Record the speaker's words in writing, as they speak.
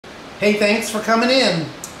Hey, thanks for coming in.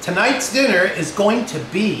 Tonight's dinner is going to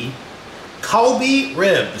be Kalbi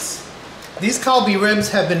ribs. These Kalbi ribs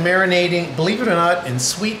have been marinating, believe it or not, in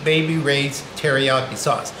Sweet Baby Ray's teriyaki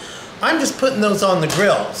sauce. I'm just putting those on the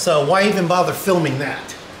grill, so why even bother filming that?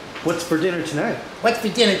 What's for dinner tonight? What's for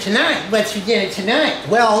dinner tonight? What's for dinner tonight?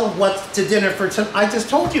 Well, what's to dinner for tonight? I just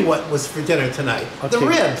told you what was for dinner tonight. Okay. The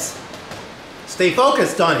ribs. Stay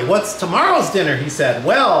focused, Donnie. What's tomorrow's dinner, he said.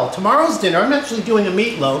 Well, tomorrow's dinner, I'm actually doing a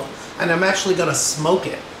meatloaf, and I'm actually gonna smoke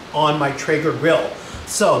it on my Traeger grill.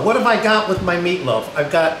 So, what have I got with my meatloaf? I've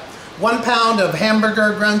got 1 pound of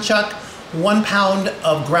hamburger ground chuck, 1 pound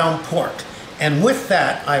of ground pork. And with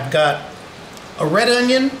that, I've got a red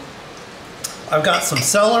onion, I've got some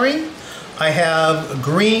celery, I have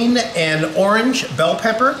green and orange bell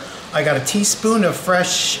pepper, I got a teaspoon of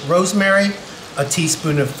fresh rosemary, a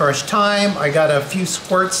teaspoon of fresh thyme, I got a few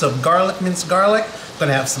squirts of minced garlic,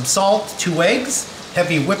 gonna have some salt, 2 eggs,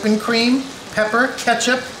 heavy whipping cream, pepper,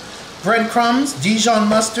 ketchup, breadcrumbs, Dijon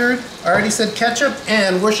mustard, I already said ketchup,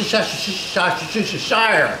 and Worcestershire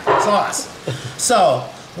sauce. So,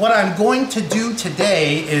 what I'm going to do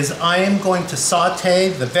today is I am going to saute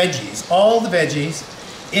the veggies, all the veggies,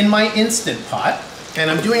 in my Instant Pot. And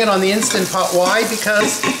I'm doing it on the Instant Pot. Why?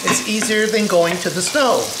 Because it's easier than going to the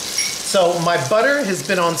stove. So my butter has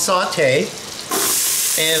been on saute,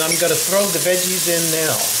 and I'm going to throw the veggies in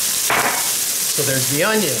now. So there's the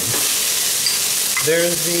onion.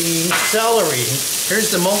 There's the celery.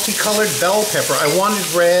 Here's the multicolored bell pepper. I wanted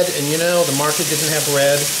red, and you know, the market didn't have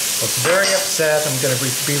red. I was very upset. I'm going to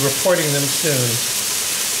be reporting them soon.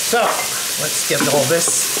 So, let's get all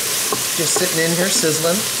this just sitting in here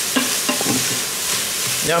sizzling.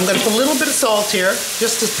 Now I'm going to put a little bit of salt here,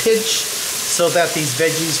 just a pinch, so that these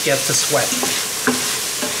veggies get to sweat.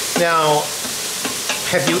 Now,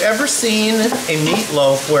 have you ever seen a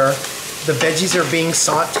meatloaf where the veggies are being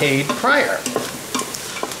sauteed prior?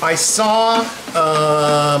 I saw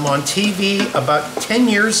on TV about 10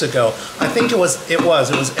 years ago, I think it was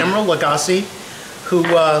Emerald Lagasse who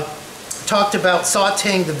talked about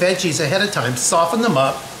sauteing the veggies ahead of time, soften them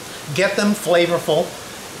up, get them flavorful,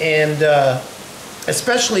 and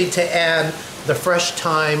especially to add the fresh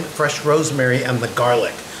thyme, fresh rosemary, and the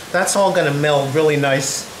garlic. That's all gonna meld really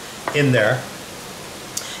nice in there.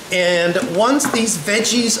 And once these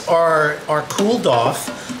veggies are cooled off,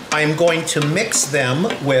 I'm going to mix them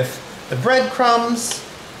with the breadcrumbs,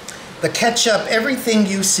 the ketchup, everything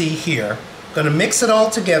you see here. I'm gonna mix it all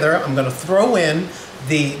together. I'm gonna throw in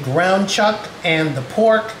the ground chuck and the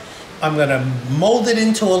pork. I'm gonna mold it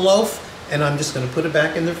into a loaf, and I'm just gonna put it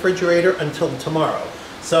back in the refrigerator until tomorrow.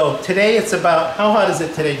 So today it's about, how hot is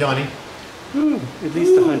it today, Donnie? At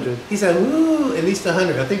least 100. He said, ooh, at least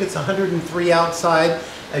 100. I think it's 103 outside.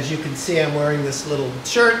 As you can see, I'm wearing this little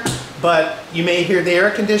shirt, but you may hear the air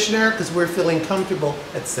conditioner because we're feeling comfortable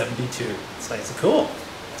at 72. It's nice and cool.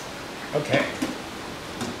 Okay.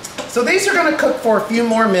 So these are gonna cook for a few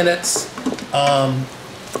more minutes.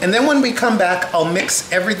 And then when we come back, I'll mix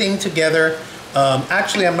everything together.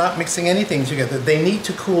 Actually, I'm not mixing anything together. They need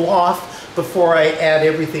to cool off before I add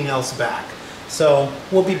everything else back. So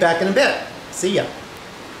we'll be back in a bit. See ya.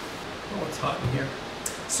 Oh, it's hot in here.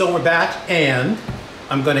 So we're back, and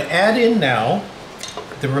I'm going to add in now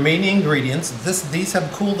the remaining ingredients. These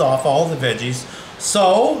have cooled off, all the veggies.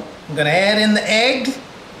 So I'm going to add in the egg.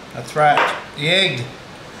 That's right, the egg.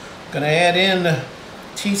 I'm going to add in a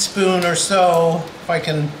teaspoon or so, if I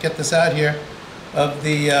can get this out here, of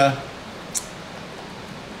the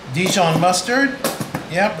Dijon mustard.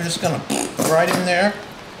 Yeah, we're just going to right in there.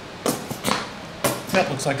 That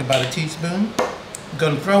looks like about a teaspoon. I'm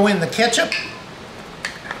going to throw in the ketchup.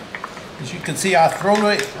 As you can see, I threw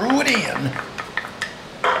it in.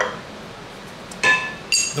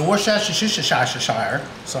 The Worcestershire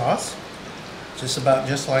sauce,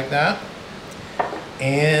 just like that.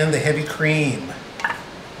 And the heavy cream.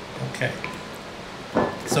 Okay.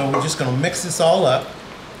 So we're just going to mix this all up.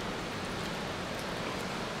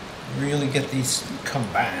 Really get these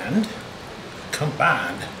combined.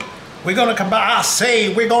 We're going to combine. I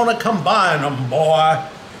say we're going to combine them, boy.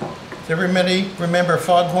 Does everybody remember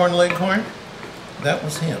Foghorn Leghorn? That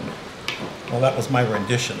was him. Well, that was my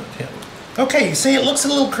rendition of him. Okay, you see it looks a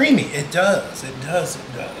little creamy. It does.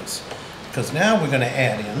 Because now we're going to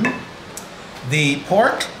add in the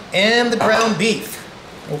pork and the ground beef.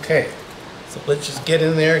 Okay, so let's just get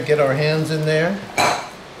in there, get our hands in there.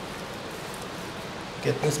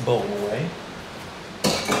 Get this bowl away.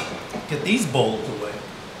 Get these bowls away.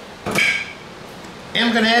 And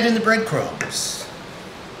I'm going to add in the breadcrumbs.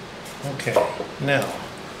 Okay, now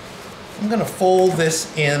I'm going to fold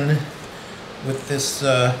this in with this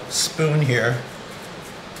spoon here.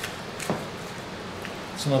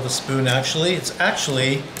 It's another spoon actually. It's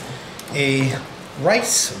actually a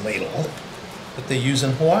rice ladle that they use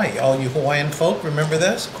in Hawaii. All you Hawaiian folk remember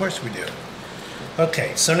this? Of course we do.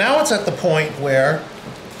 Okay, so now it's at the point where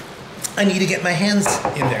I need to get my hands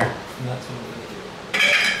in there. And that's what I'm going to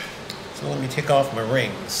do. So let me take off my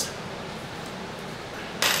rings.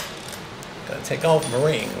 Gotta take off my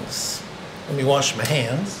rings. Let me wash my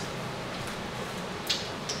hands.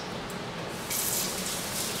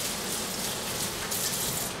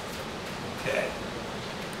 Okay.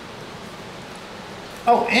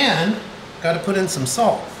 Oh, and gotta put in some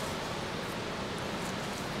salt.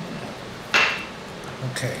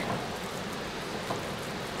 Okay.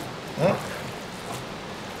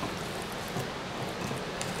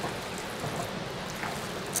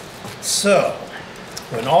 So,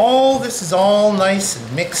 when all this is all nice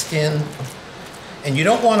and mixed in, and you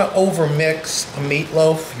don't want to over mix a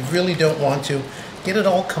meatloaf, you really don't want to, get it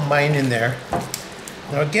all combined in there.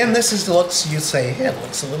 Now again, this is looks, you say, hey, it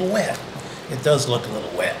looks a little wet. It does look a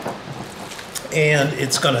little wet. And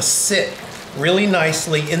it's going to sit really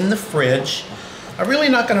nicely in the fridge. I'm really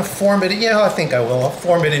not going to form it, yeah, I think I will. I'll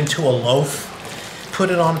form it into a loaf,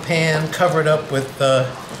 put it on a pan, cover it up with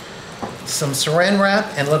some saran wrap,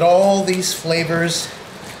 and let all these flavors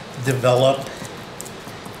develop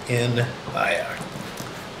in fire.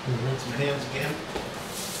 Rinse my hands again.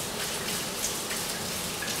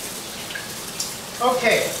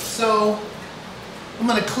 Okay, so I'm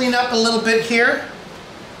going to clean up a little bit here,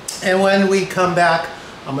 and when we come back,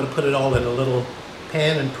 I'm going to put it all in a little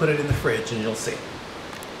pan and put it in the fridge, and you'll see.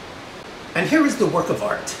 And here is the work of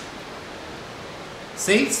art.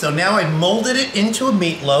 See, so now I molded it into a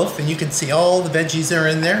meatloaf, and you can see all the veggies are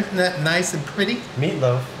in there. Isn't that nice and pretty?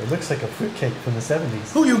 Meatloaf. It looks like a fruitcake from the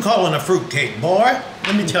 70s. Who you calling a fruitcake, boy?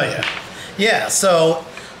 Let me tell you. Yeah, so,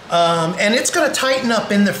 and it's going to tighten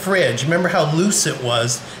up in the fridge. Remember how loose it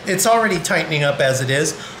was? It's already tightening up as it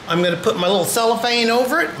is. I'm going to put my little cellophane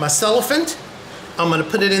over it, my cellophane. I'm going to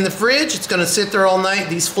put it in the fridge. It's going to sit there all night.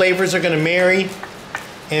 These flavors are going to marry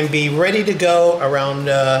and be ready to go around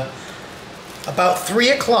about 3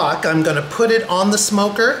 o'clock. I'm going to put it on the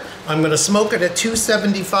smoker. I'm going to smoke it at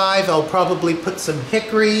 275. I'll probably put some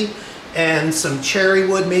hickory and some cherry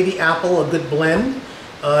wood, maybe apple, a good blend.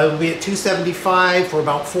 It'll be at 275 for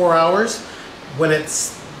about 4 hours. When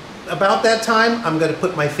it's about that time, I'm going to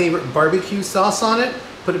put my favorite BBQ sauce on it.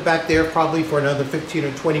 Put it back there probably for another 15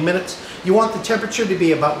 or 20 minutes. You want the temperature to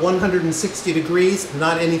be about 160 degrees,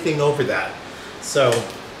 not anything over that. So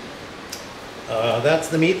that's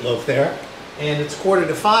the meatloaf there. And it's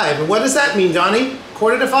 4:45. And what does that mean, Johnny?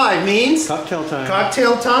 4:45 means? Cocktail time.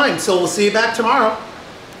 Cocktail time. So we'll see you back tomorrow.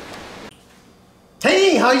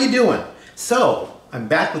 Hey, how you doing? So, I'm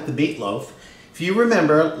back with the meatloaf. If you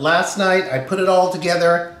remember, last night I put it all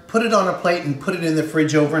together, put it on a plate and put it in the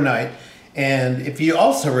fridge overnight. And if you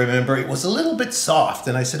also remember, it was a little bit soft,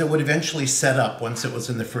 and I said it would eventually set up once it was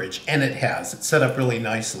in the fridge, and it has. It's set up really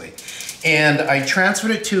nicely. And I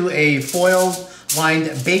transferred it to a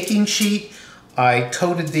foil-lined baking sheet. I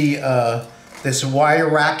coated the this wire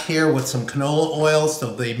rack here with some canola oil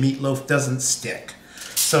so the meatloaf doesn't stick.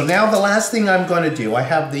 So now the last thing I'm going to do, I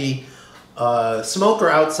have the smoker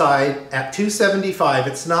outside at 275.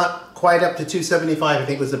 It's not quite up to 275. I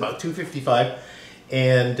think it was about 255.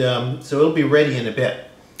 And so it'll be ready in a bit.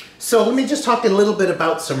 So let me just talk a little bit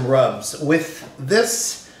about some rubs. With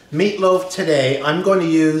this meatloaf today, I'm going to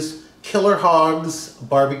use Killer Hogs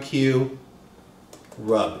barbecue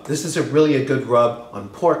rub. This is really a good rub on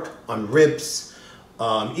pork, on ribs,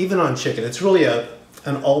 even on chicken. It's really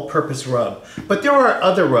an all-purpose rub. But there are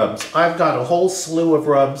other rubs. I've got a whole slew of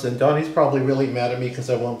rubs, and Donnie's probably really mad at me because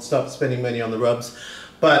I won't stop spending money on the rubs.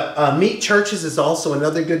 But Meat Churches is also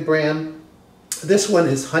another good brand. This one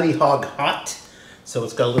is Honey Hog Hot, so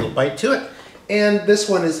it's got a little bite to it. And this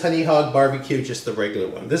one is Honey Hog Barbecue, just the regular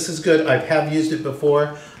one. This is good. I have used it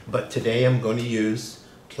before, but today I'm going to use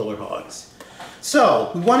Killer Hogs. So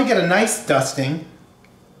we want to get a nice dusting.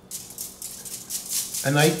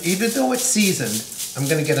 Even though it's seasoned, I'm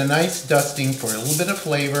going to get a nice dusting for a little bit of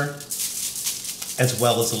flavor as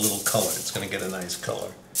well as a little color. It's going to get a nice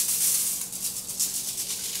color.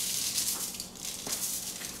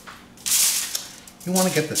 You want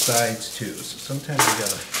to get the sides too, so sometimes you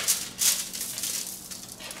gotta,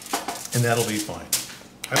 and that'll be fine.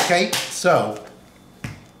 Okay, so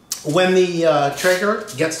when the Traeger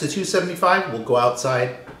gets to 275, we'll go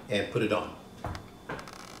outside and put it on.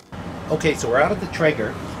 Okay, so we're out of the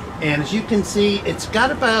Traeger, and as you can see, it's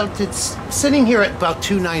sitting here at about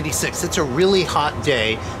 296. It's a really hot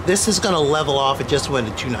day. This is gonna level off. It just went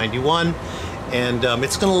to 291, and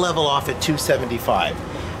it's gonna level off at 275.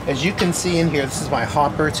 as you can see in here, this is my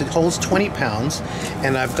hopper. It holds 20 pounds,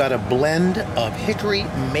 and I've got a blend of hickory,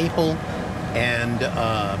 maple, and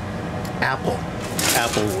apple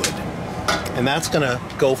wood. And that's gonna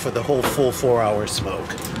go for the whole full 4-hour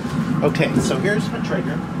smoke. Okay, so here's my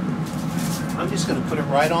Traeger. I'm just gonna put it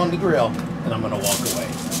right on the grill, and I'm gonna walk away.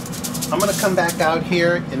 I'm gonna come back out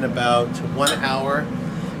here in about 1 hour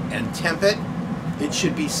and temp it. It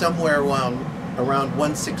should be somewhere around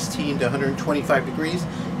 116 to 125 degrees,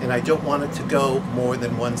 and I don't want it to go more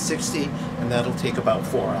than 160, and that'll take about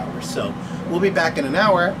 4 hours. So we'll be back in an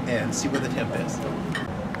hour and see where the temp is.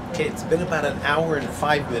 Okay, it's been about an hour and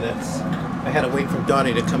 5 minutes. I had to wait for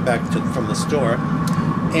Donnie to come back from the store.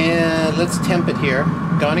 And let's temp it here.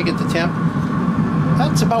 Donnie, get the temp.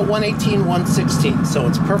 That's about 118, 116, so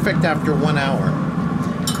it's perfect after 1 hour.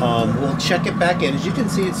 We'll check it back in. As you can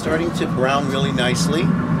see, it's starting to brown really nicely.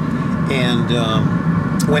 And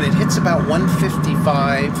when it hits about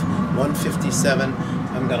 155, 157,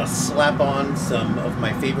 I'm gonna slap on some of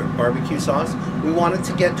my favorite barbecue sauce. We want it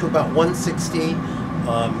to get to about 160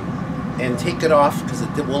 and take it off because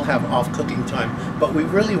it will have off cooking time, but we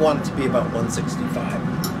really want it to be about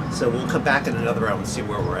 165. So we'll come back in another hour and see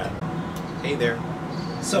where we're at. Hey there.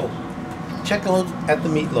 So, check a look at the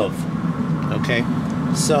meatloaf. Okay,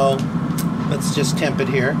 so let's just temp it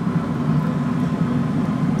here.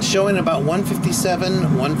 Showing about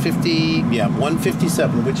 157, 150, yeah,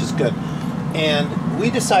 157, which is good. And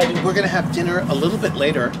we decided we're gonna have dinner a little bit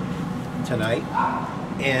later tonight.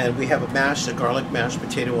 And we have a garlic mashed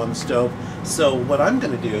potato on the stove. So what I'm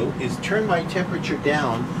gonna do is turn my temperature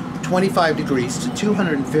down 25 degrees to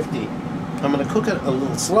 250. I'm gonna cook it a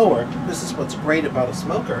little slower. This is what's great about a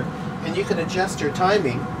smoker. And you can adjust your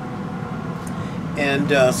timing,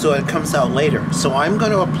 and so it comes out later. So I'm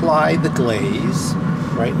gonna apply the glaze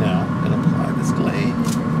right now. I'm gonna apply this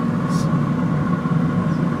glaze.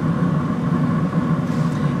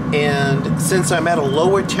 And since I'm at a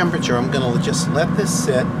lower temperature, I'm gonna just let this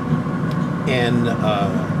sit and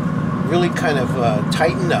really kind of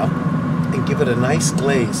tighten up and give it a nice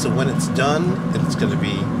glaze. So when it's done, it's gonna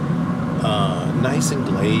be nice and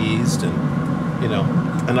glazed, and you know,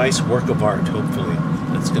 a nice work of art. Hopefully,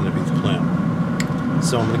 that's going to be the plan.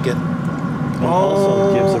 So I'm going to get. It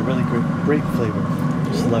also gives a really great flavor.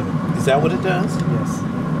 Just love it. Is that what it does? Yes.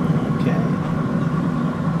 Okay.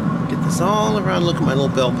 Get this all around. Look at my little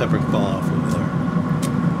bell pepper fall off over there.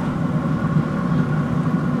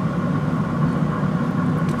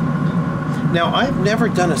 Now, I've never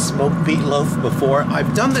done a smoked meatloaf before.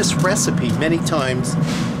 I've done this recipe many times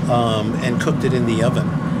and cooked it in the oven.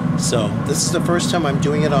 So this is the first time I'm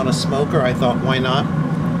doing it on a smoker. I thought, why not?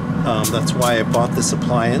 That's why I bought this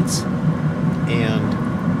appliance. And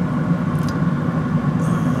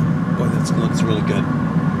boy, that looks really good.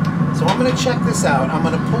 So I'm going to check this out. I'm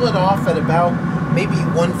going to pull it off at about maybe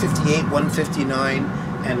 158, 159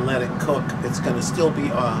 and let it cook. It's going to still be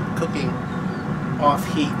cooking off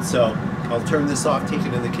heat. So I'll turn this off, take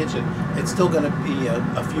it in the kitchen. It's still going to be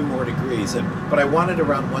a few more degrees, but I want it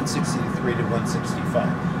around 163 to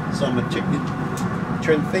 165. So I'm going to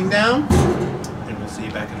turn the thing down, and we'll see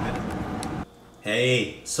you back in a minute.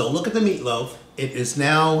 Hey, so look at the meatloaf. It is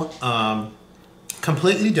now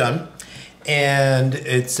completely done, and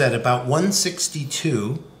it's at about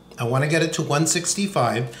 162. I want to get it to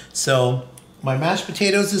 165. So my mashed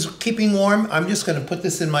potatoes is keeping warm. I'm just going to put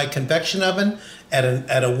this in my convection oven at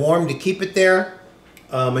a warm to keep it there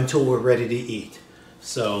until we're ready to eat.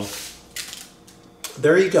 So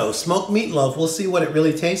there you go, smoked meatloaf. We'll see what it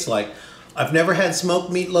really tastes like. I've never had smoked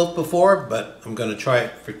meatloaf before, but I'm going to try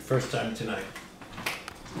it for the first time tonight.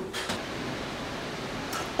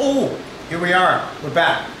 Oh, here we are. We're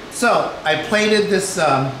back. So I plated this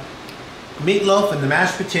meatloaf and the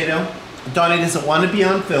mashed potato. Donnie doesn't want to be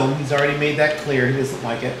on film. He's already made that clear. He doesn't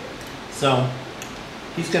like it. So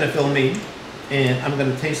he's going to film me, and I'm going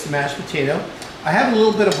to taste the mashed potato. I have a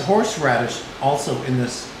little bit of horseradish also in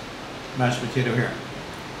this mashed potato here.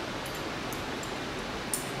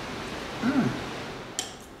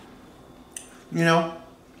 You know,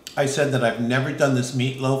 I said that I've never done this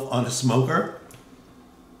meatloaf on a smoker.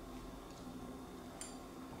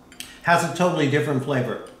 Has a totally different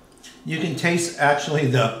flavor. You can taste actually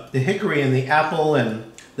the hickory and the apple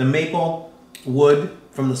and the maple wood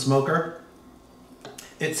from the smoker.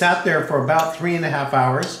 It sat there for about 3.5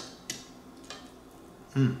 hours.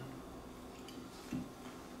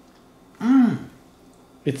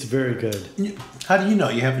 It's very good. How do you know?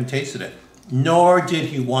 You haven't tasted it. Nor did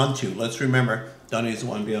he want to. Let's remember, Donnie doesn't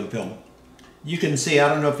want to be on film. You can see, I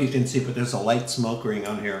don't know if you can see, but there's a light smoke ring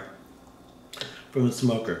on here from the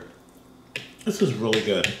smoker. This is really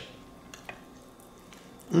good.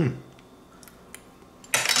 You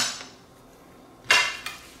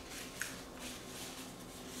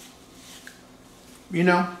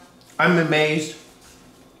know, I'm amazed.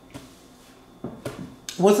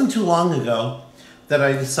 It wasn't too long ago that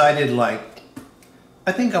I decided, like,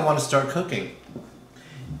 I think I want to start cooking.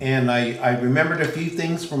 And I remembered a few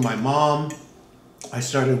things from my mom. I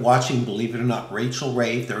started watching, believe it or not, Rachel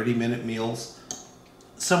Ray 30-minute meals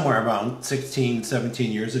somewhere around 16,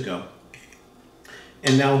 17 years ago.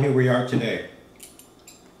 And now here we are today.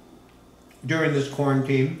 During this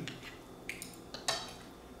quarantine,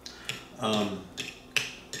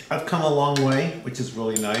 I've come a long way, which is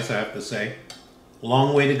really nice, I have to say.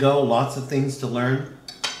 Long way to go, lots of things to learn.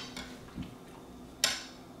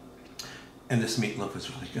 And this meatloaf is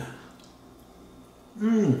really good.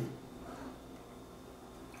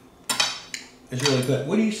 It's really good.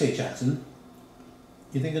 What do you say, Jackson?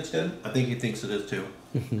 You think it's good? I think he thinks it is too.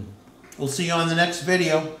 We'll see you on the next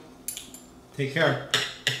video. Take care.